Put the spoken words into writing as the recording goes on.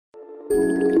You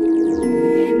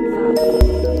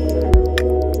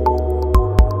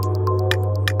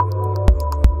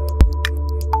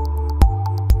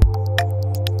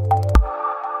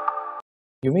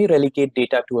may relegate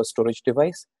data to a storage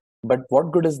device, but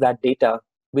what good is that data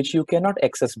which you cannot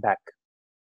access back?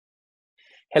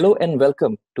 Hello and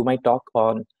welcome to my talk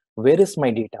on Where is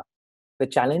my data? The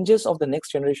challenges of the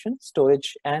next generation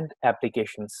storage and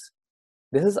applications.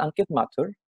 This is Ankit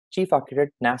Mathur, Chief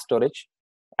Architect NAS Storage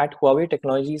at Huawei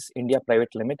Technologies India Private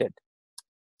Limited.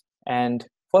 And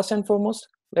first and foremost,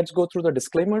 let's go through the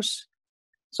disclaimers.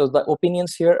 So the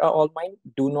opinions here are all mine.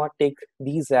 Do not take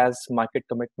these as market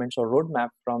commitments or roadmap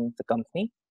from the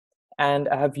company. And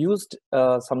I have used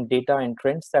some data and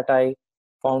trends that I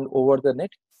found over the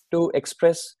net to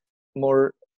express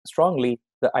more strongly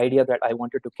the idea that I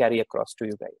wanted to carry across to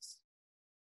you guys.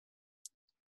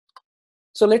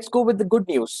 So let's go with the good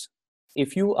news.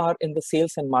 If you are in the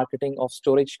sales and marketing of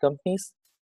storage companies,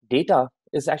 data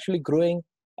is actually growing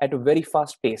at a very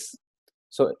fast pace.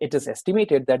 So it is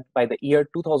estimated that by the year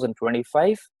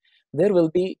 2025, there will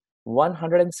be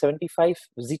 175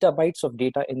 zettabytes of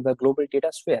data in the global data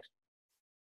sphere.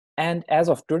 And as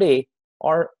of today,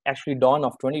 or actually dawn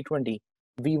of 2020,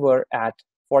 we were at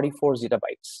 44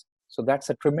 zettabytes. So that's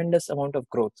a tremendous amount of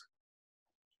growth.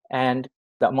 And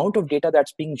the amount of data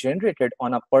that's being generated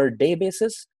on a per day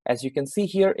basis, as you can see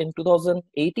here in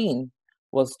 2018,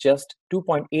 was just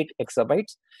 2.8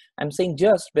 exabytes. I'm saying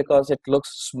just because it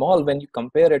looks small when you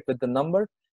compare it with the number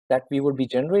that we would be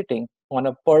generating on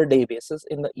a per day basis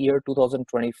in the year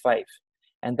 2025.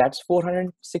 And that's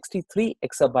 463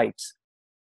 exabytes.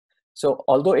 So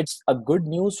although it's a good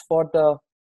news for the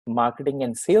marketing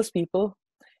and sales people,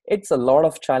 it's a lot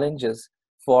of challenges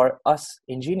for us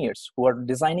engineers who are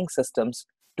designing systems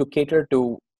to cater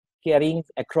to carrying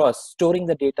across, storing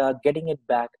the data, getting it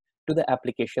back to the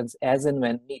applications as and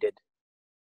when needed.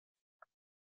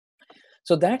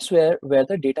 So that's where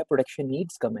the data protection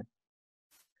needs come in.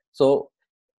 So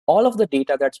all of the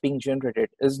data that's being generated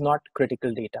is not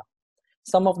critical data.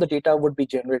 Some of the data would be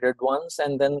generated once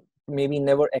and then maybe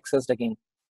never accessed again.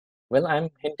 Well, I'm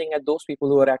hinting at those people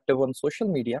who are active on social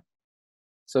media.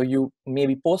 So you may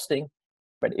be posting,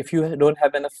 but if you don't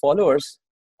have enough followers,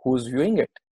 who's viewing it?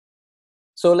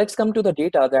 So let's come to the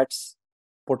data that's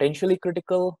potentially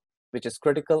critical, which is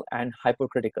critical and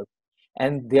hypercritical.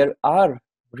 And there are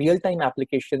real-time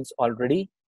applications already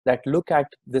that look at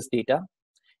this data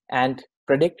and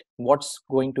predict what's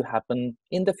going to happen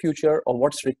in the future or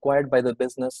what's required by the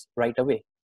business right away.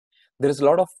 There is a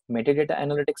lot of metadata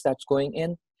analytics that's going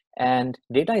in, and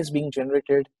data is being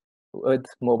generated with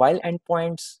mobile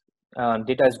endpoints.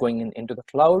 Data is going into the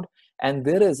cloud, and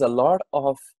there is a lot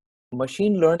of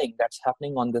machine learning that's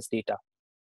happening on this data.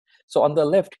 So on the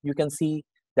left, you can see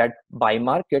that by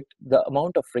market, the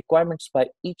amount of requirements by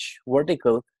each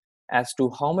vertical as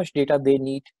to how much data they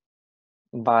need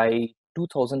by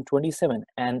 2027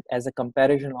 and as a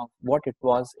comparison of what it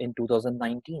was in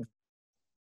 2019.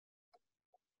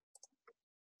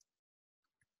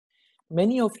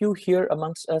 Many of you here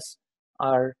amongst us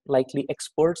are likely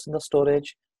experts in the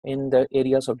storage in the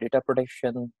areas of data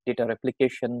protection, data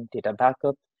replication, data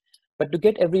backup. But to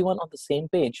get everyone on the same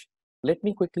page, let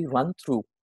me quickly run through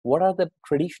what are the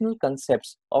traditional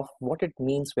concepts of what it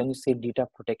means when you say data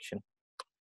protection.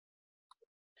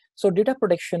 So data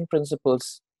protection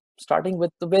principles, starting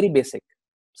with the very basic,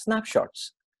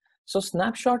 snapshots. So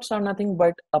snapshots are nothing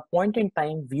but a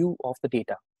point-in-time view of the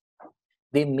data.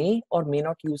 They may or may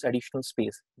not use additional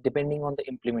space depending on the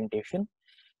implementation,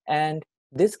 and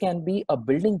this can be a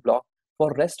building block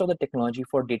for rest of the technology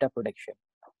for data protection.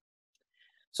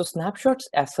 So snapshots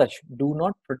as such do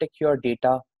not protect your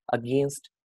data against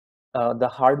the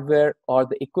hardware or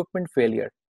the equipment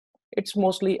failure. It's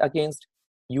mostly against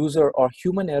user or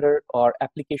human error or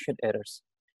application errors.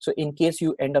 So in case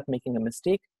you end up making a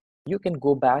mistake, you can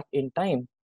go back in time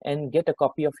and get a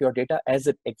copy of your data as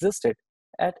it existed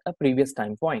at a previous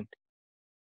time point.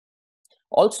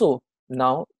 Also,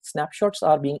 now snapshots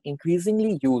are being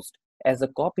increasingly used as a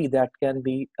copy that can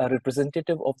be a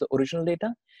representative of the original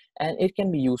data, and it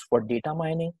can be used for data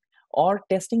mining or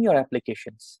testing your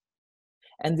applications.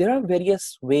 And there are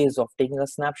various ways of taking a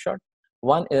snapshot.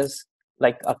 One is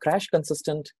like a crash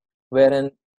consistent,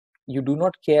 wherein you do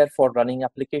not care for running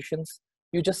applications.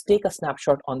 You just take a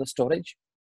snapshot on the storage.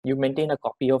 You maintain a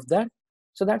copy of that.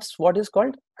 So that's what is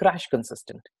called crash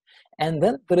consistent. And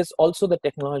then there is also the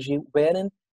technology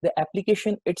wherein the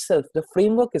application itself, the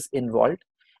framework is involved,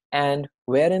 and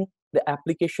wherein the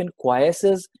application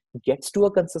quiesces, gets to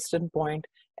a consistent point,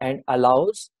 and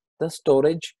allows the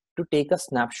storage to take a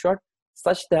snapshot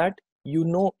such that you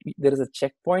know there is a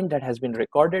checkpoint that has been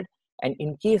recorded, And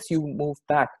in case you move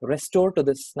back, restore to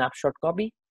this snapshot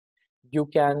copy, you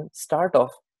can start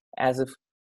off as if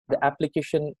the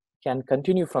application can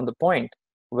continue from the point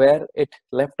where it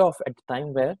left off at the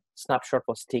time where snapshot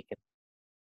was taken.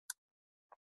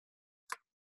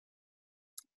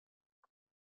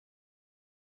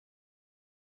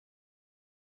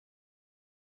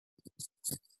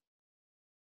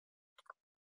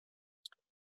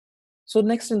 So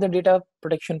next in the data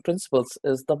protection principles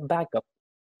is the backup,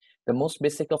 the most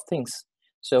basic of things.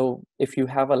 So if you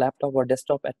have a laptop or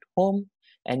desktop at home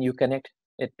and you connect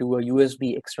it to a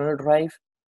USB external drive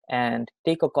and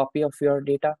take a copy of your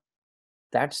data,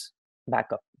 that's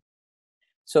backup.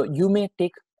 So you may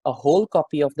take a whole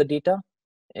copy of the data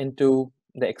into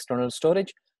the external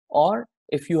storage, or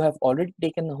if you have already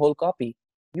taken the whole copy,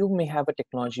 you may have a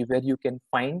technology where you can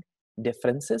find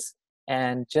differences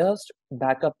and just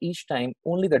back up each time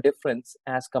only the difference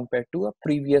as compared to a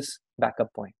previous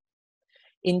backup point.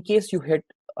 In case you hit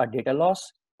a data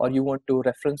loss or you want to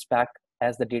reference back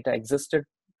as the data existed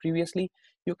previously,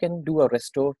 you can do a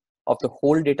restore of the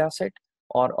whole data set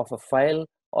or of a file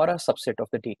or a subset of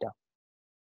the data.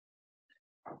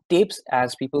 Tapes,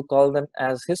 as people call them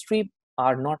as history,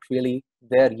 are not really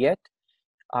there yet,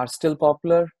 are still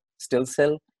popular, still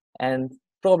sell, and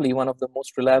probably one of the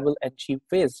most reliable and cheap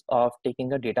ways of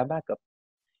taking a data backup.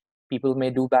 People may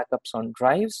do backups on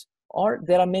drives, or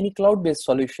there are many cloud-based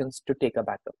solutions to take a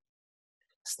backup.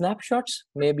 Snapshots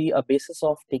may be a basis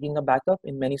of taking a backup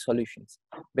in many solutions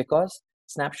because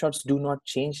snapshots do not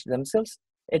change themselves.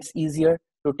 It's easier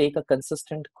to take a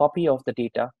consistent copy of the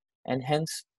data, and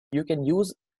hence you can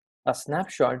use a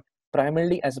snapshot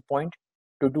primarily as a point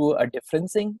to do a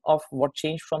differencing of what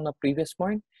changed from the previous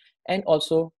point, and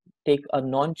also take a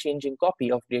non-changing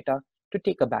copy of data to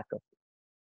take a backup.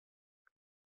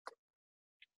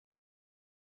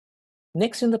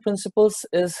 Next in the principles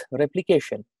is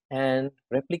replication. And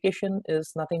replication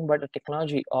is nothing but a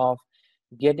technology of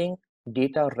getting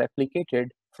data replicated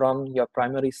from your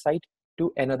primary site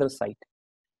to another site.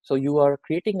 So you are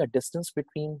creating a distance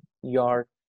between your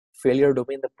failure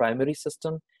domain, the primary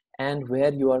system, and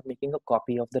where you are making a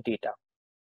copy of the data.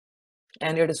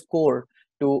 And it is core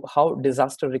to how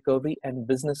disaster recovery and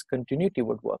business continuity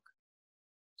would work.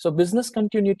 So business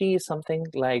continuity is something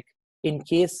like, in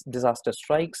case disaster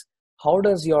strikes, how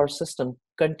does your system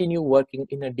continue working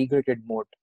in a degraded mode?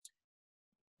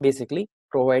 Basically,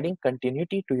 providing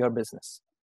continuity to your business.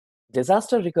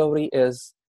 Disaster recovery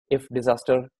is, if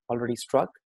disaster already struck,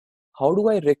 how do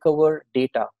I recover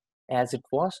data as it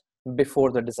was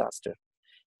before the disaster?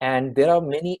 And there are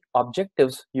many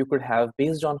objectives you could have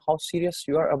based on how serious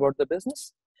you are about the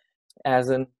business. As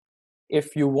in,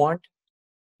 if you want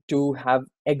to have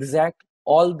exact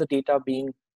all the data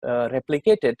being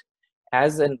replicated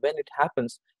as and when it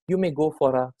happens, you may go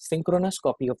for a synchronous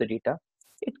copy of the data.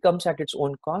 It comes at its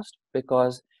own cost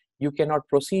because you cannot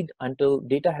proceed until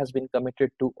data has been committed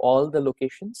to all the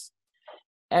locations.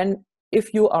 And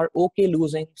if you are okay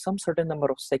losing some certain number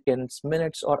of seconds,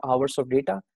 minutes, or hours of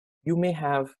data, you may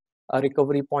have a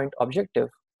recovery point objective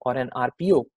or an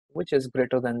RPO, which is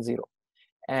greater than 0.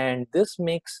 And this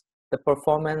makes the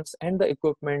performance and the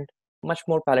equipment much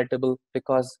more palatable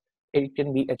because it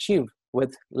can be achieved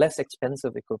with less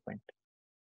expensive equipment.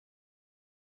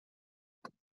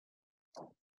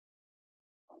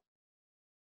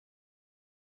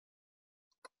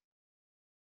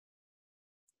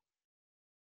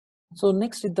 So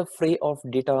next in the fray of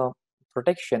data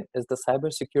protection is the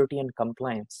cybersecurity and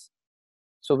compliance.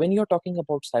 So when you're talking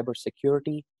about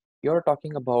cybersecurity, you're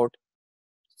talking about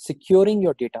securing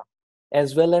your data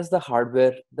as well as the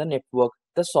hardware, the network,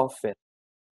 the software.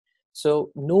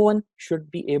 So no one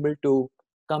should be able to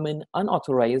come in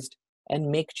unauthorized and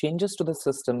make changes to the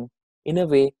system in a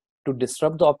way to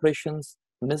disrupt the operations,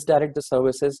 misdirect the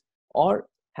services, or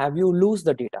have you lose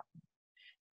the data.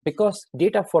 Because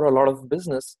data for a lot of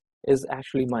business is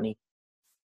actually money.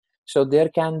 So there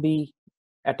can be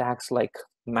attacks like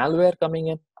malware coming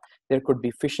in, there could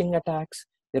be phishing attacks,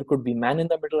 there could be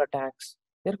man-in-the-middle attacks,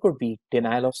 there could be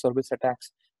denial of service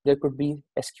attacks, there could be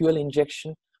SQL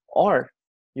injection, or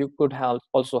you could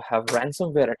also have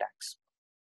ransomware attacks.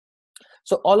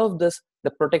 So all of this,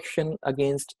 the protection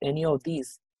against any of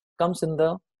these comes in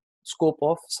the scope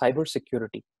of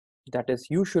cybersecurity. That is,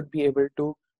 you should be able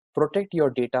to protect your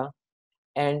data.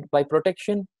 And by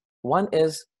protection, one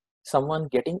is someone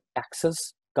getting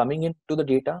access coming into the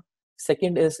data.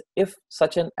 Second is, if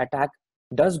such an attack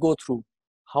does go through,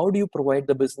 how do you provide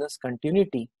the business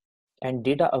continuity and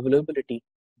data availability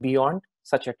beyond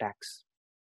such attacks?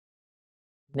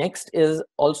 Next is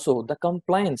also the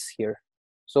compliance here.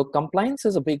 So compliance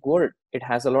is a big word. It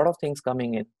has a lot of things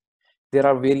coming in. There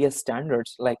are various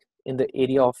standards, like in the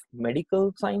area of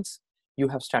medical science, you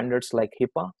have standards like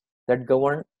HIPAA that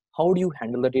govern how do you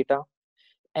handle the data.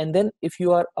 And then if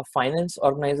you are a finance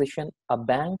organization, a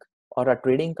bank, or a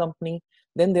trading company,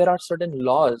 then there are certain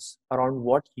laws around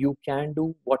what you can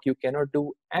do, what you cannot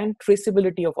do, and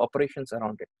traceability of operations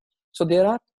around it. So there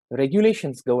are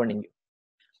regulations governing you.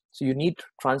 So you need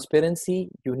transparency,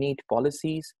 you need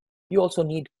policies, you also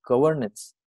need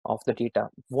governance of the data.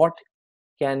 What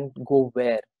can go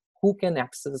where, who can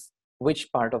access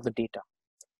which part of the data.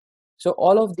 So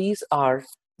all of these are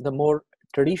the more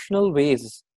traditional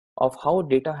ways of how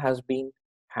data has been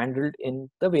handled in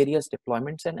the various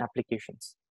deployments and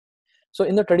applications. So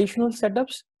in the traditional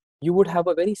setups, you would have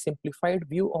a very simplified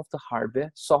view of the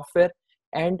hardware, software,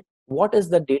 and what is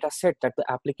the data set that the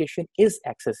application is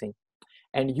accessing.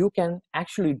 And you can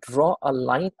actually draw a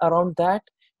line around that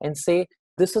and say,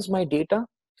 this is my data,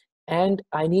 and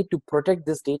I need to protect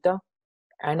this data,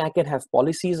 and I can have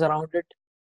policies around it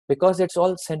because it's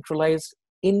all centralized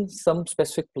in some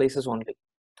specific places only.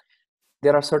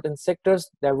 There are certain sectors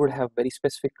that would have very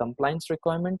specific compliance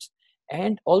requirements,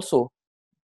 and also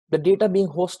the data being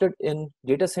hosted in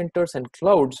data centers and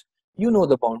clouds, you know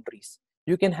the boundaries.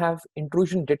 You can have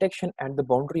intrusion detection at the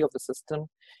boundary of the system.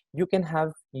 You can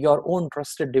have your own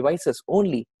trusted devices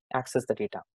only access the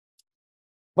data.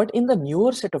 But in the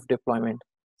newer set of deployment,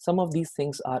 some of these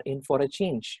things are in for a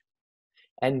change.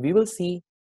 And we will see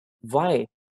why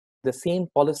the same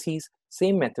policies,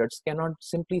 same methods cannot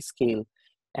simply scale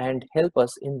and help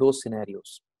us in those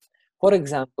scenarios. For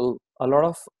example, a lot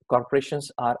of corporations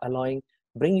are allowing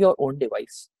bring your own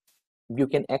device. You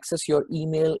can access your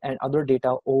email and other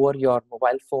data over your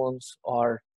mobile phones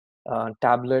or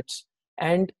tablets,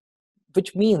 and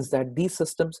which means that these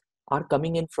systems are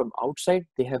coming in from outside,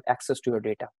 they have access to your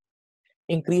data.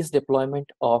 Increased deployment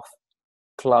of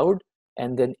cloud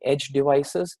and then edge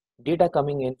devices, data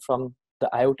coming in from the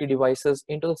IoT devices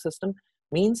into the system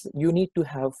means you need to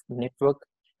have network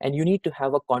and you need to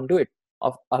have a conduit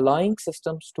of allowing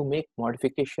systems to make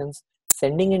modifications,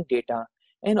 sending in data,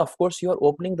 and of course you are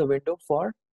opening the window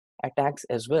for attacks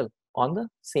as well on the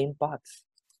same paths.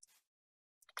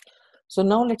 So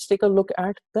now let's take a look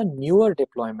at the newer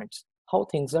deployments, how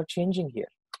things are changing here.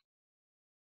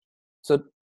 So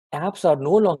apps are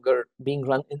no longer being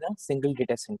run in a single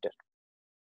data center.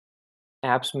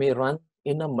 Apps may run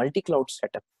in a multi-cloud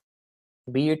setup,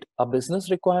 be it a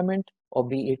business requirement or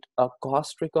be it a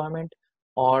cost requirement,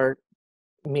 or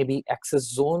maybe access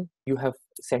zone. You have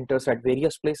centers at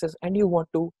various places and you want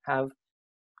to have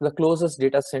the closest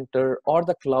data center or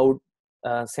the cloud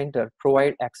center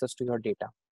provide access to your data.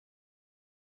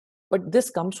 But this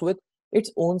comes with its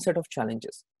own set of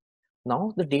challenges.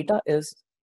 Now the data is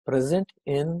present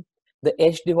in the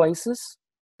edge devices,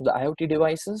 the IoT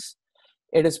devices.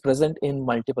 It is present in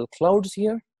multiple clouds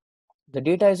here. The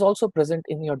data is also present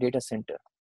in your data center.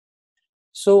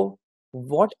 So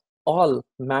what all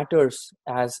matters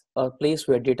as a place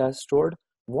where data is stored?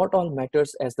 What all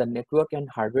matters as the network and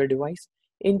hardware device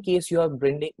in case you are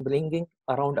bringing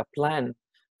around a plan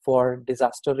for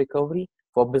disaster recovery,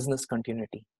 for business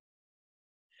continuity?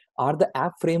 Are the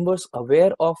app frameworks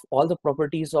aware of all the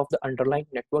properties of the underlying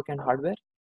network and hardware?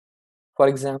 For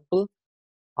example,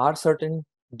 are certain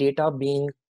data being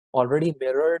already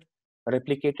mirrored,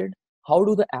 replicated? How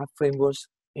do the app frameworks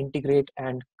integrate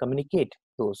and communicate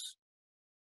those?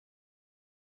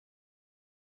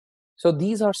 So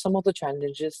these are some of the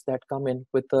challenges that come in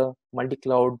with the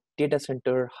multi-cloud, data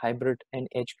center, hybrid, and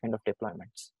edge kind of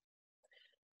deployments.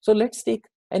 So let's take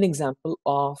an example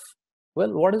of,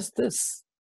 well, what is this?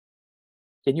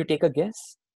 Can you take a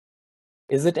guess?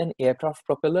 Is it an aircraft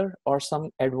propeller or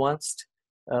some advanced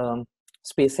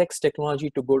SpaceX technology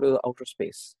to go to the outer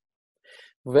space?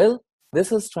 Well,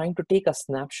 this is trying to take a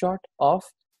snapshot of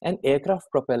an aircraft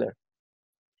propeller.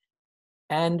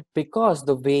 And because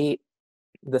the way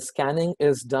the scanning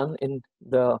is done in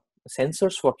the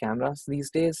sensors for cameras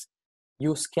these days,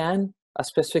 you scan a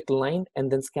specific line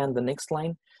and then scan the next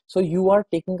line. So you are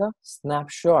taking a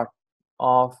snapshot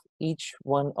of each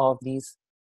one of these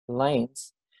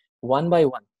lines one by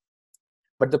one.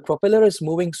 But the propeller is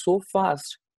moving so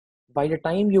fast, by the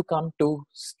time you come to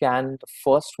scan the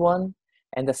first one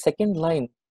and the second line,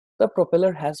 the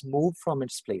propeller has moved from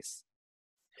its place.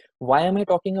 Why am I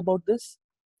talking about this?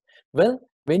 Well,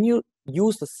 when you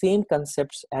use the same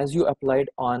concepts as you applied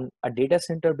on a data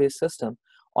center based system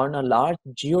on a large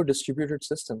geo-distributed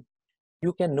system,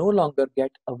 you can no longer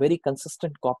get a very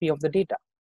consistent copy of the data.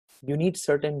 You need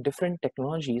certain different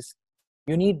technologies.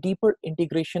 You need deeper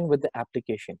integration with the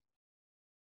application.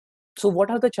 So what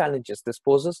are the challenges this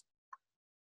poses?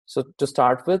 So to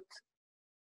start with,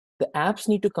 The apps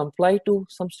need to comply to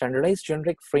some standardized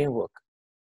generic framework,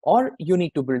 or you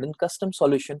need to build a custom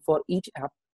solution for each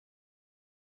app.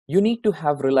 You need to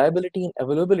have reliability and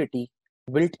availability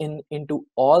built in into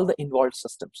all the involved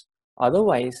systems.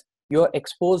 Otherwise, you are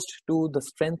exposed to the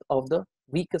strength of the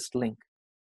weakest link.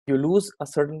 You lose a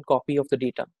certain copy of the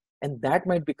data, and that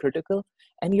might be critical,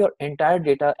 and your entire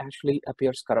data actually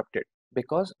appears corrupted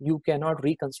because you cannot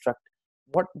reconstruct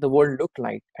what the world looked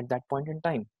like at that point in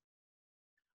time.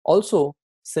 Also,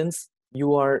 since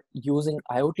you are using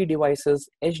IoT devices,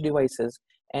 edge devices,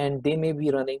 and they may be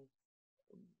running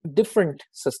different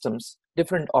systems,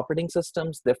 different operating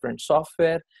systems, different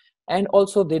software, and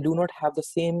also they do not have the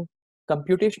same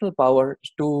computational power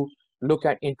to look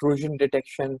at intrusion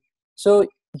detection. So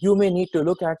you may need to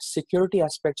look at security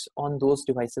aspects on those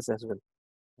devices as well.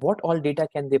 What all data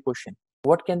can they push in?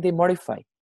 What can they modify?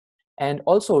 And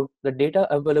also the data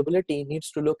availability needs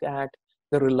to look at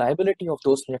the reliability of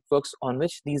those networks on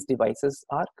which these devices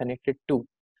are connected to.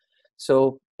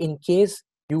 So in case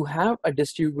you have a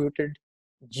distributed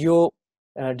geo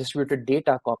distributed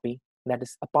data copy, that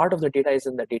is a part of the data is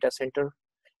in the data center,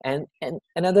 and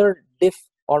another diff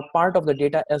or part of the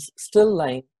data is still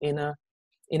lying in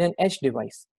an edge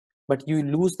device, but you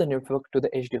lose the network to the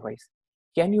edge device.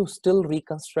 Can you still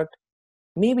reconstruct,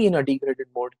 maybe in a degraded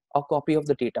mode, a copy of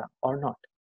the data or not?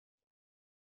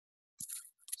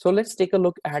 So let's take a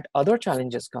look at other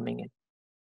challenges coming in.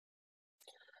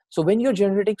 So when you're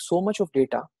generating so much of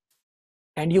data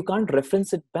and you can't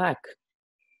reference it back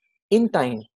in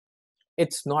time,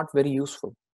 it's not very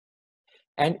useful.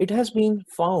 And it has been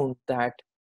found that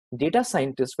data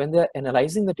scientists, when they're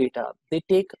analyzing the data, they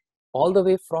take all the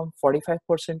way from 45%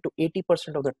 to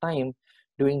 80% of the time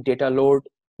doing data load,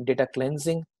 data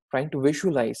cleansing, trying to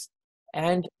visualize.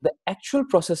 And the actual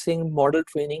processing model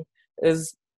training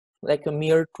is like a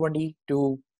mere 20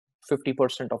 to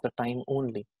 50% of the time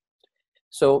only.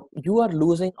 So you are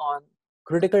losing on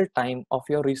critical time of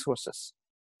your resources.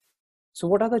 So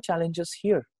what are the challenges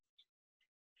here?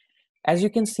 As you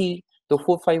can see, the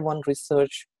 451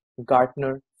 research,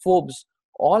 Gartner, Forbes,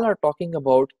 all are talking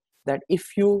about that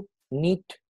if you need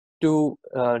to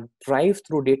drive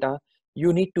through data,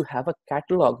 you need to have a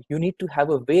catalog. You need to have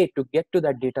a way to get to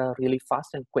that data really fast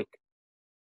and quick.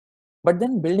 But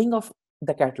then building of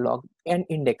the catalog and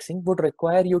indexing would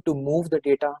require you to move the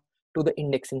data to the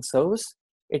indexing service.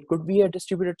 It could be a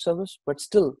distributed service, but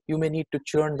still you may need to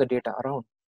churn the data around.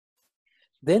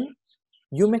 Then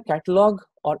you may catalog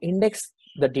or index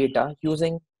the data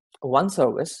using one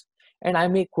service, and I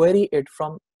may query it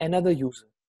from another user.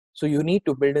 So you need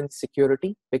to build in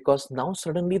security, because now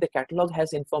suddenly the catalog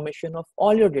has information of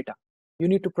all your data. You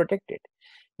need to protect it.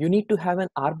 You need to have an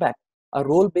RBAC, a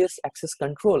role-based access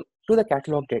control to the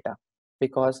catalog data,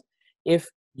 because if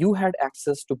you had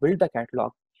access to build the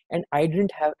catalog and I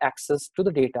didn't have access to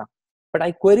the data, but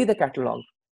I query the catalog,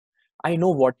 I know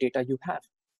what data you have,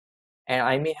 and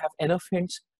I may have enough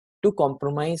hints to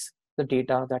compromise the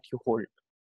data that you hold.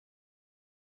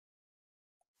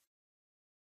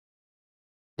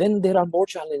 Then there are more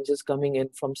challenges coming in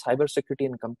from cybersecurity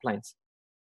and compliance.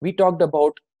 We talked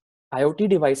about IoT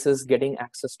devices getting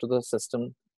access to the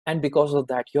system, and because of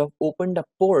that, you have opened a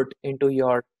port into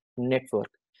your network.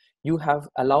 You have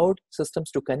allowed systems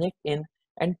to connect in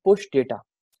and push data,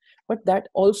 but that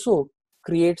also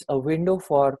creates a window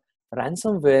for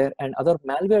ransomware and other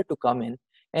malware to come in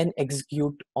and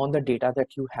execute on the data that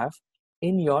you have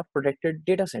in your protected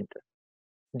data center.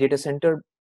 Data center,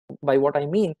 by what I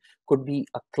mean, could be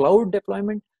a cloud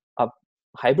deployment, a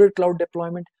hybrid cloud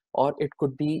deployment, or it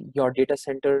could be your data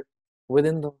center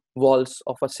within the walls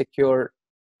of a secure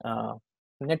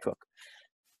network.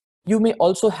 You may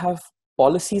also have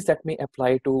policies that may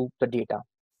apply to the data.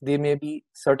 There may be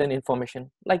certain information,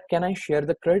 like can I share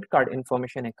the credit card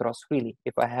information across freely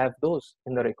if I have those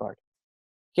in the record?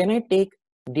 Can I take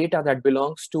data that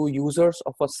belongs to users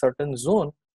of a certain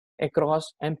zone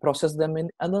across and process them in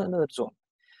another zone?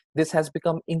 This has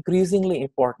become increasingly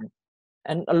important.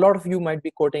 And a lot of you might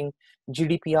be quoting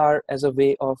GDPR as a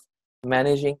way of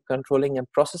managing, controlling,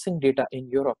 and processing data in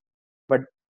Europe. But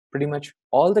pretty much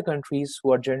all the countries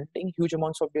who are generating huge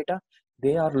amounts of data,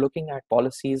 they are looking at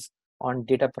policies on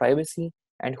data privacy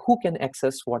and who can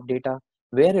access what data,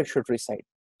 where it should reside.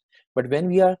 But when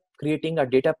we are creating a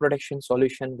data protection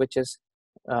solution which is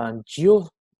geo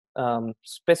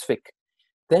specific,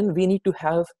 then we need to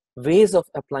have ways of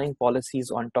applying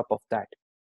policies on top of that.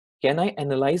 Can I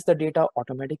analyze the data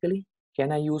automatically?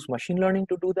 Can I use machine learning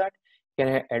to do that? Can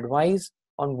I advise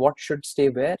on what should stay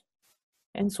where?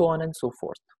 And so on and so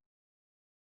forth.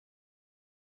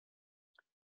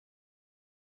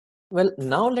 Well,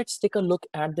 now let's take a look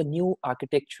at the new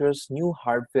architectures, new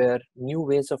hardware, new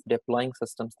ways of deploying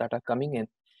systems that are coming in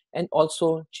and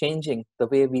also changing the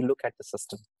way we look at the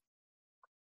system.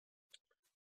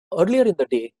 Earlier in the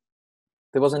day,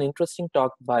 there was an interesting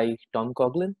talk by Tom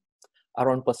Coughlin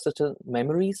around persistent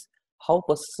memories, how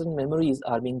persistent memories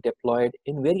are being deployed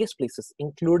in various places,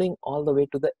 including all the way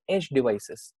to the edge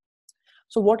devices.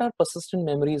 So what are persistent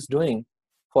memories doing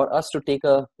for us to take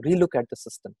a relook at the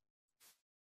system?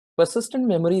 Persistent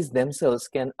memories themselves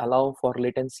can allow for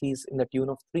latencies in the tune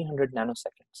of 300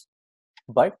 nanoseconds,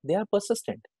 but they are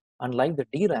persistent. Unlike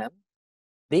the DRAM,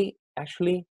 they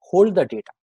actually hold the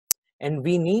data, and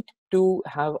we need to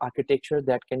have architecture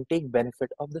that can take benefit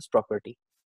of this property.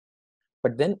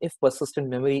 But then if persistent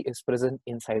memory is present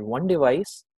inside one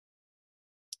device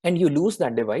and you lose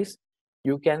that device,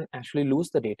 you can actually lose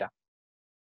the data.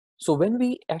 So when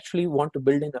we actually want to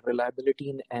build in a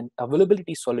reliability and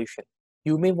availability solution,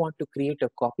 you may want to create a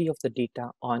copy of the data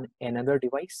on another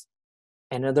device,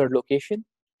 another location,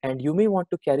 and you may want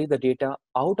to carry the data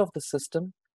out of the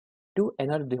system to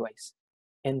another device.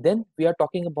 And then we are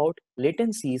talking about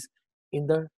latencies in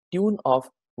the tune of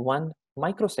 1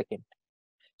 microsecond.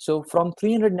 So from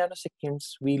 300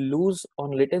 nanoseconds, we lose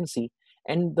on latency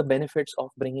and the benefits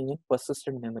of bringing in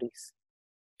persistent memories.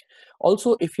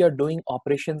 Also, if you are doing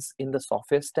operations in the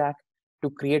software stack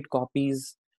to create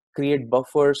copies, create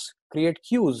buffers, create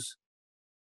queues,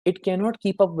 it cannot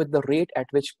keep up with the rate at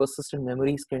which persistent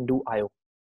memories can do I/O.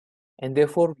 And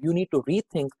therefore, you need to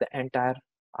rethink the entire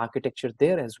architecture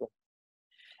there as well.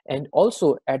 And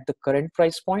also, at the current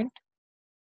price point,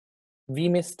 we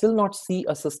may still not see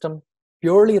a system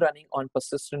purely running on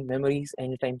persistent memories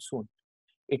anytime soon.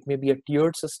 It may be a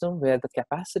tiered system where the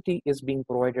capacity is being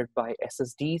provided by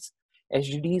SSDs,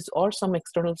 HDDs, or some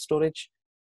external storage,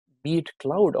 be it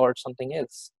cloud or something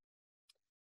else.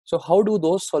 So how do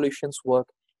those solutions work?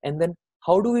 And then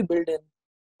how do we build in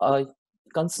a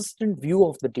consistent view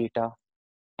of the data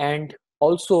and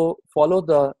also follow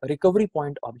the recovery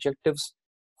point objectives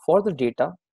for the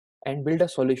data and build a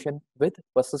solution with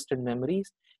persistent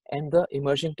memories and the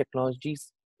emerging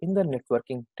technologies in the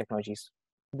networking technologies,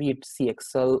 be it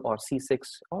CXL or C6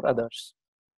 or others.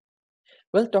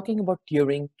 Well, talking about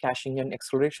tiering, caching, and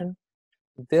acceleration,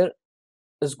 there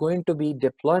is going to be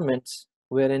deployments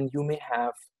wherein you may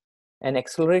have an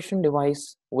acceleration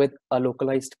device with a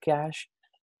localized cache.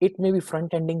 It may be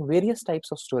front-ending various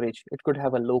types of storage. It could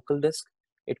have a local disk,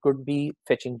 it could be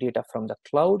fetching data from the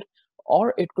cloud,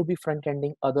 or it could be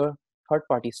front-ending other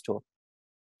third-party store.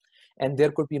 And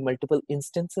there could be multiple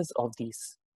instances of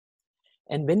these.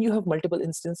 And when you have multiple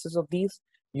instances of these,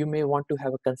 you may want to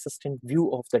have a consistent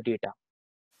view of the data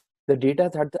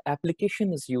that the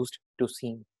application is used to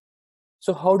seeing.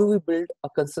 So how do we build a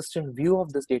consistent view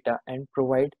of this data and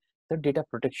provide the data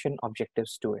protection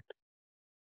objectives to it?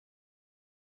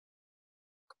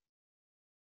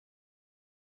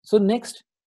 So next,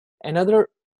 another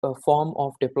form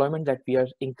of deployment that we are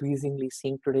increasingly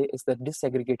seeing today is the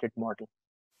disaggregated model.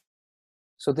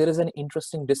 So there is an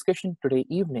interesting discussion today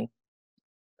evening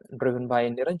driven by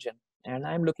Niranjan, and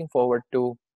I'm looking forward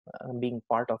to being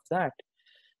part of that.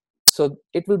 So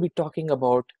it will be talking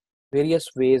about various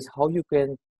ways how you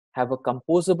can have a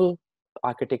composable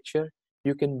architecture.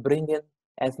 You can bring in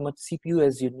as much CPU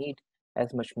as you need,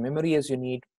 as much memory as you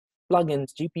need, plugins,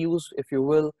 GPUs, if you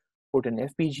will, put in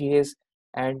FPGAs,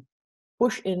 and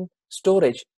push in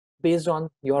storage based on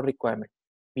your requirement,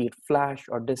 be it flash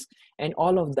or disk, and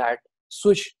all of that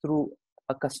switch through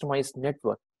a customized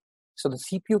network. So the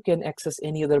CPU can access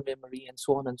any other memory and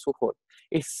so on and so forth.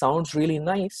 It sounds really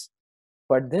nice,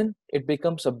 but then it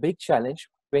becomes a big challenge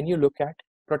when you look at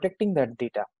protecting that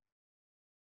data.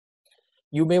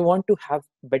 You may want to have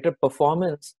better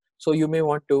performance, so you may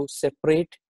want to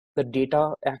separate the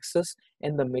data access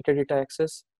and the metadata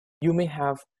access. You may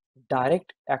have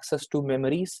direct access to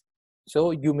memories,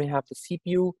 so you may have the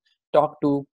CPU talk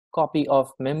to copy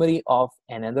of memory of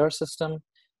another system.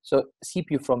 So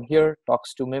CPU from here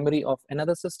talks to memory of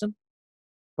another system,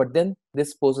 but then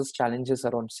this poses challenges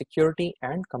around security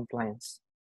and compliance.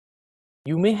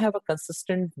 You may have a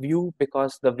consistent view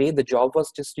because the way the job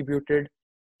was distributed,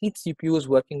 each CPU is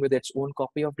working with its own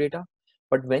copy of data.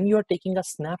 But when you are taking a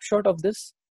snapshot of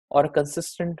this or a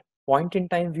consistent point in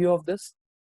time view of this,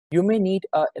 you may need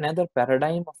another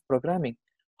paradigm of programming.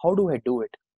 How do I do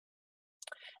it?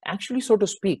 Actually, so to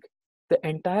speak, the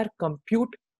entire compute,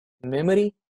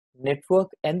 memory, network,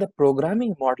 and the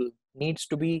programming model needs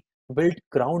to be built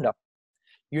ground up.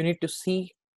 You need to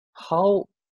see how,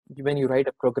 when you write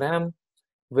a program,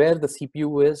 where the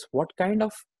CPU is, what kind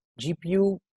of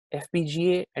GPU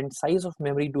FPGA and size of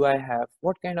memory do I have,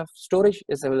 what kind of storage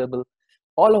is available,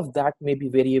 all of that may be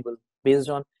variable based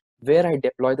on where I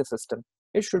deploy the system.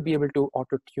 It should be able to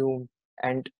auto-tune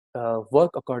and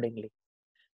work accordingly.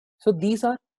 So these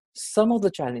are some of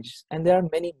the challenges, and there are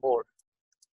many more.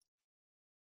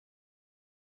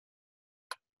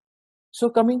 So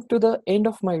coming to the end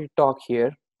of my talk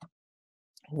here,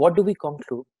 what do we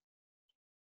conclude?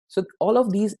 So all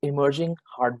of these emerging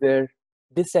hardware,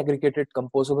 disaggregated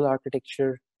composable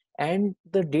architecture, and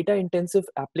the data intensive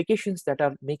applications that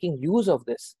are making use of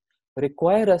this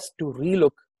require us to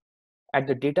relook at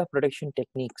the data protection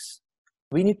techniques.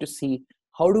 We need to see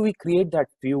how do we create that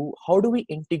view, how do we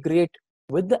integrate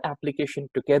with the application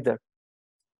together.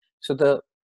 So the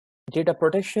data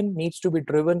protection needs to be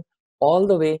driven all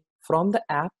the way from the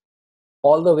app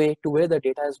all the way to where the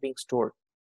data is being stored.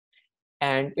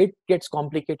 And it gets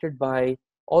complicated by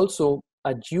also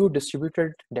a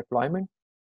geo-distributed deployment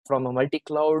from a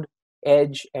multi-cloud,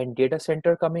 edge, and data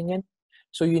center coming in.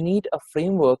 So you need a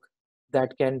framework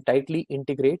that can tightly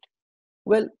integrate,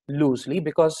 well, loosely,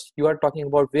 because you are talking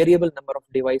about variable number of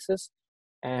devices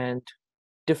and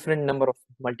different number of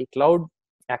multi-cloud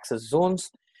access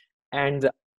zones, and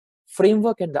the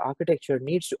framework and the architecture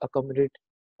needs to accommodate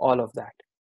all of that.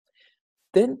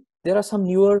 Then there are some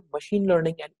newer machine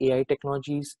learning and AI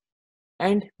technologies,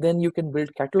 and then you can build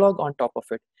catalog on top of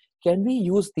it. Can we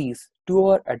use these to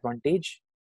our advantage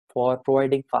for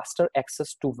providing faster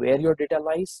access to where your data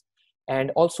lies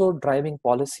and also driving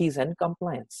policies and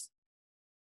compliance?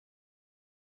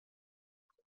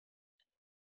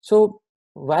 So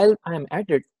while I'm at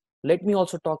it, let me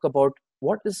also talk about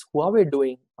what is Huawei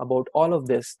doing about all of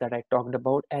this that I talked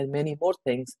about and many more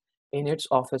things in its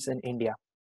office in India.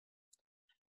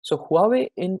 So Huawei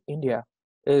in India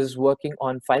is working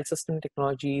on file system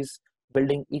technologies,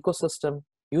 building ecosystem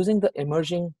using the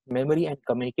emerging memory and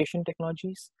communication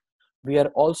technologies. We are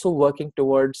also working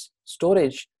towards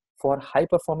storage for high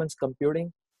performance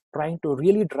computing, trying to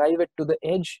really drive it to the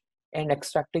edge and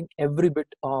extracting every bit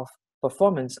of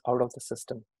performance out of the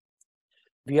system.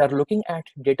 We are looking at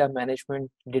data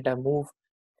management, data move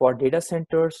for data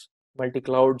centers,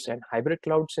 multi-clouds and hybrid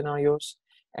cloud scenarios.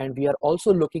 And we are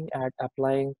also looking at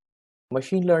applying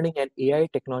machine learning and AI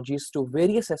technologies to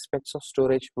various aspects of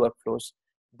storage workflows,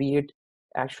 be it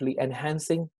actually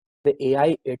enhancing the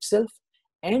AI itself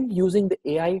and using the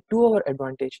AI to our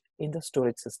advantage in the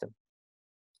storage system.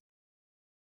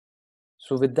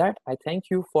 So with that, I thank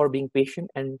you for being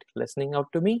patient and listening out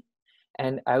to me.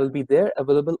 And I will be there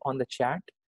available on the chat.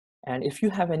 And if you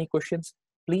have any questions,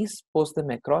 please post them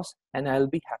across and I'll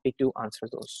be happy to answer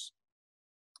those.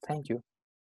 Thank you.